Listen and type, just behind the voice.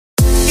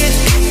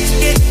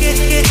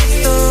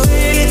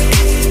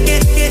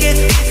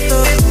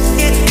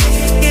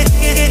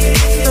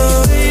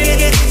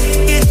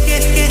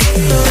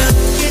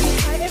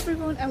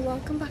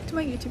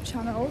YouTube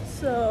channel.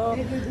 So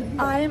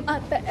I'm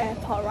at the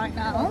airport right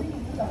now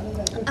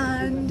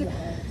and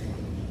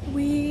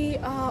we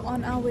are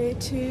on our way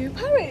to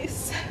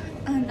Paris,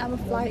 and our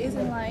flight is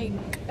in like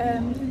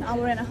an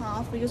hour and a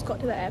half. We just got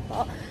to the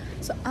airport,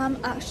 so I'm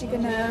actually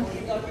gonna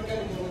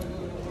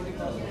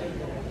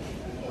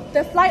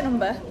the flight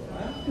number,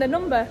 the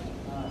number.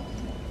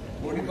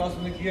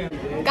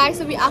 Guys,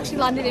 so we actually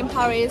landed in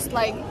Paris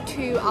like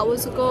 2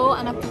 hours ago,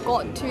 and I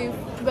forgot to,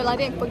 well, I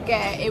didn't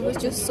forget, it was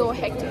just so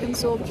hectic and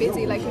so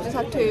busy. Like, we just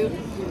had to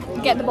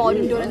get the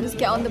boarding done and just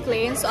get on the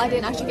plane, so I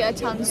didn't actually get a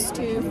chance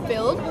to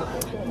film.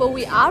 But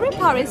we are in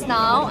Paris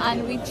now,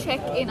 and we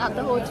checked in at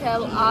the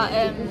hotel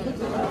at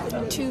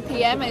 2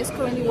 p.m. and it's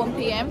currently 1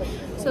 p.m.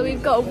 so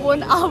we've got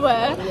 1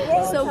 hour.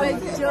 So we're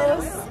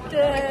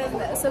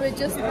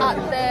just at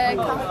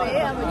the cafe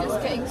and we're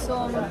just getting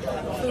some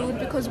food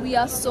because we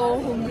are so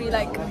hungry.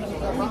 Like,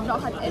 we've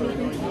not had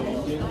anything to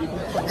eat.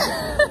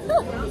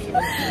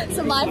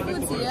 So my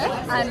food's here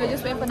and we're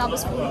just waiting for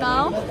Naba's food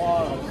now.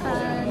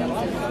 And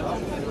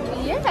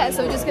yeah,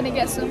 so we're just gonna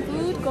get some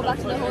food, go back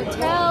to the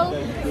hotel,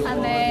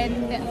 and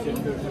then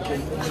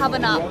have a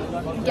nap,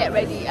 get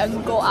ready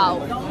and go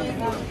out.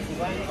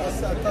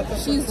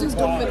 She's just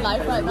done with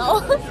life right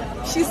now.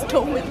 She's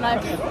done with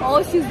life.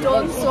 All she's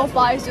done so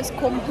far is just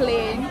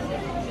complain.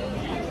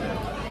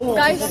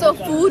 Guys, so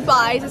food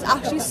wise, it's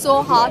actually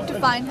so hard to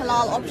find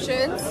halal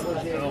options.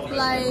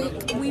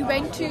 Like, we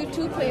went to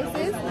 2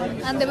 places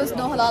and there was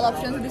no halal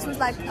options. This was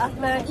like a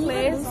third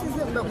place.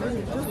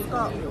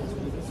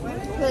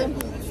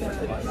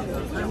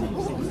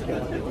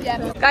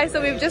 Yeah, guys,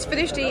 so we've just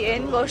finished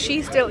eating. Well,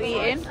 she's still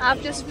eating.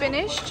 I've just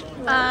finished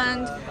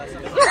and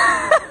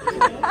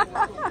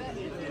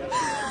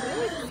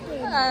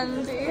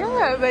and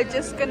yeah, we're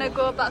just gonna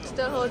go back to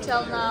the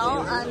hotel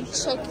now and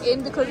check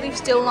in because we've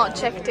still not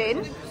checked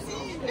in.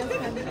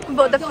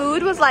 But the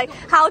food was like,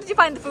 how did you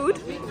find the food?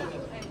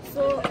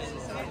 So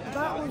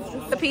that was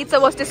just, the pizza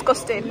was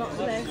disgusting.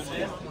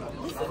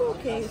 this is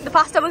okay. The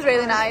pasta was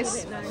really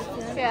nice.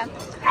 Yeah,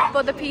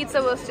 but the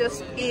pizza was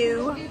just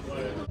ew.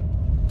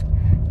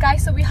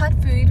 Guys, so we had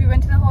food, we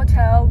went to the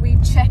hotel, we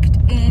checked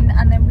in,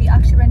 and then we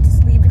actually went to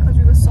sleep because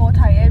we were so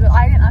tired. But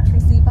I didn't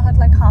actually sleep, I had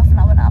like half an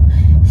hour nap.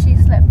 She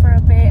slept for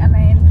a bit and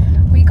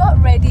then we got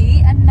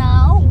ready, and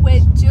now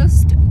we're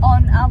just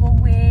on our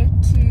way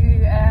to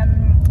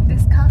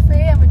this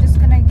cafe, and we're just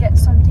gonna get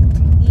something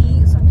to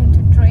eat, something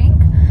to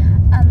drink,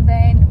 and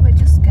then we're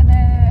just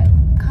gonna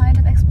kind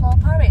of explore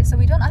Paris. So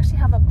we don't actually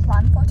have a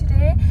plan for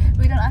today,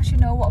 we don't actually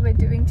know what we're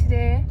doing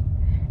today,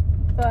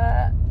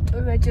 but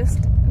we're just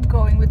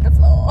going with the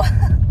flow.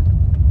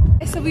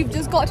 So we've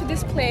just got to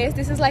this place.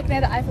 This is like near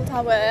the Eiffel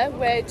Tower.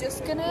 We're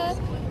just gonna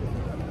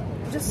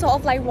sort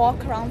of like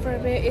walk around for a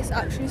bit. It's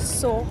actually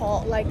so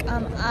hot, like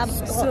I'm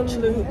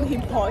absolutely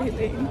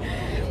boiling.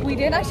 We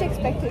didn't actually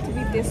expect it to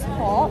be this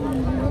hot,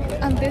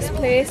 and this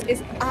place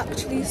is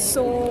actually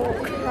so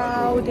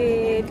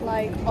crowded.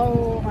 Like,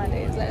 oh my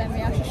days, let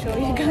me actually show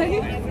you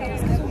guys.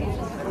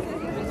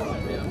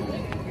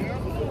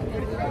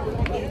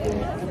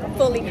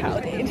 Fully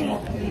crowded.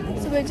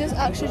 So we're just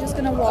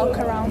gonna walk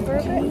around for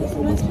a bit.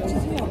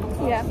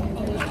 Yeah,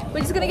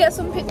 we're just gonna get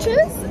some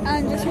pictures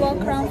and just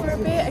walk around for a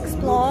bit,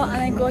 explore, and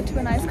then go to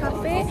a nice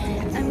cafe,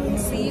 and we'll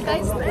see you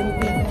guys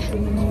there.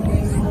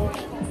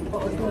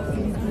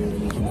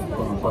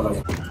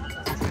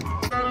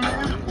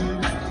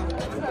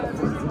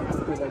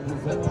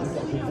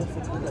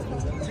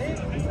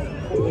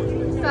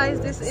 Guys,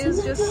 this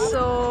is just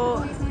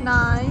so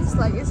nice.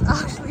 Like, it's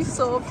actually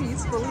so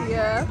peaceful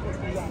here.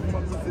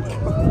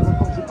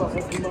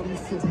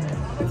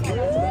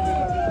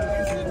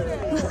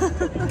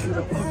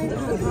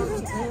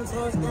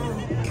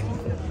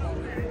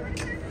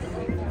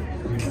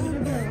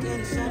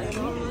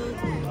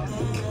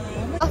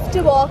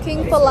 After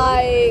walking for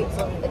like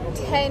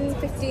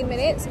 10-15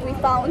 minutes, we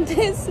found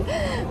this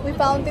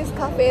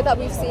cafe that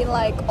we've seen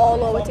like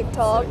all over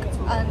TikTok,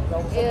 and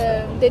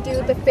they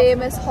do the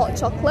famous hot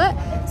chocolate,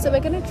 so we're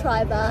gonna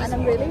try that, and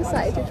I'm really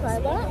excited to try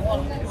that.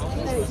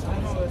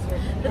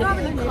 They don't have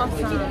any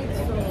croissants.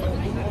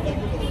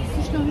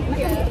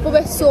 But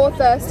we're so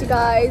thirsty,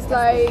 guys.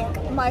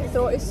 Like, my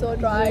throat is so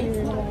dry.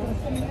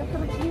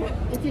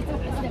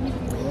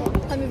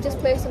 And we've just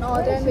placed an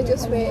order and we're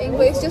just waiting.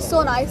 But it's just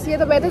so nice here.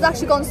 The weather's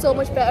actually gone so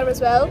much better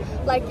as well.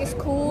 Like, it's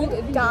cooled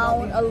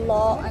down a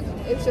lot and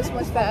it's just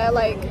much better.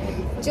 Like,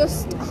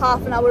 just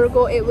half an hour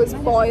ago it was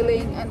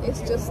boiling and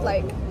it's just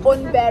like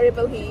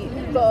unbearable heat.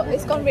 But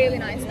it's gone really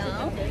nice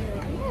now.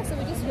 Yeah, so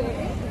we're just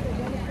waiting.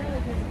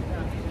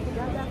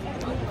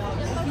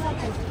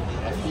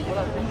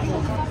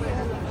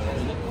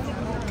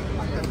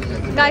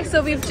 Guys,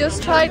 so we've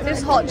just tried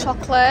this hot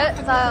chocolate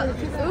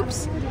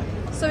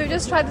so we've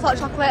just tried this hot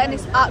chocolate and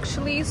it's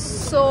actually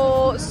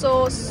so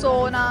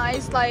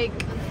nice. Like,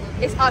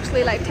 it's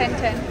actually like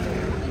 10/10.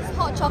 This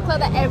hot chocolate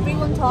that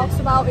everyone talks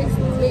about is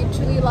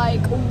literally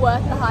like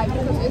worth the hype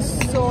because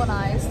it's so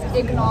nice.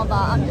 Ignore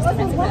that, I'm just a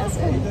busy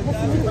person.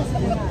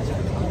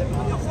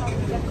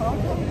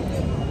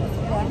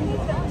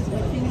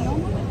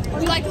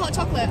 Do you like hot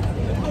chocolate?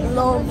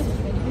 Love.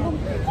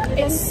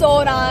 It's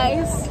so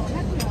nice.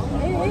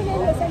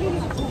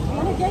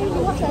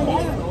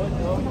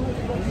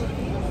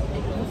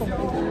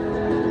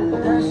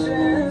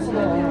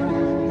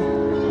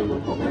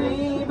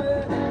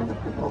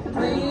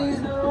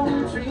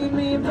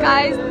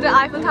 Guys, the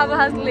Eiffel Tower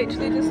has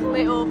literally just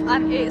lit up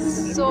and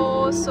it's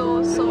so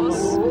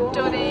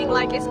stunning.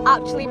 Like, it's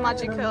actually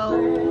magical.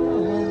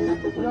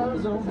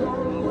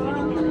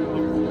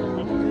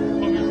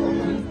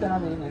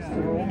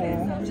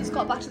 I've just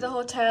got back to the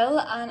hotel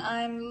and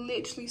I'm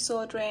literally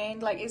so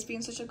drained. Like, it's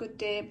been such a good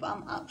day, but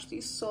I'm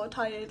actually so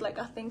tired. Like,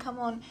 I think I'm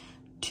on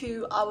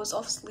 2 hours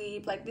of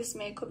sleep. Like, this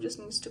makeup just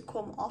needs to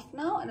come off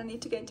now and I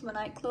need to get into my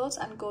night clothes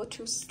and go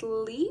to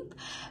sleep.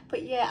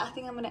 But yeah, I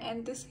think I'm gonna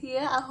end this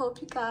here. I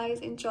hope you guys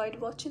enjoyed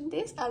watching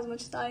this as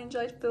much as I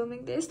enjoyed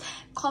filming this.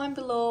 Comment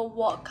below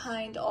what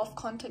kind of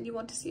content you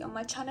want to see on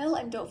my channel,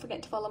 and don't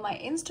forget to follow my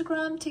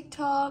Instagram,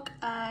 TikTok,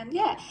 and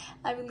yeah,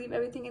 I will leave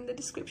everything in the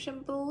description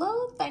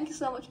below. Thank you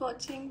so much for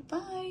watching.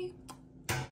 Bye.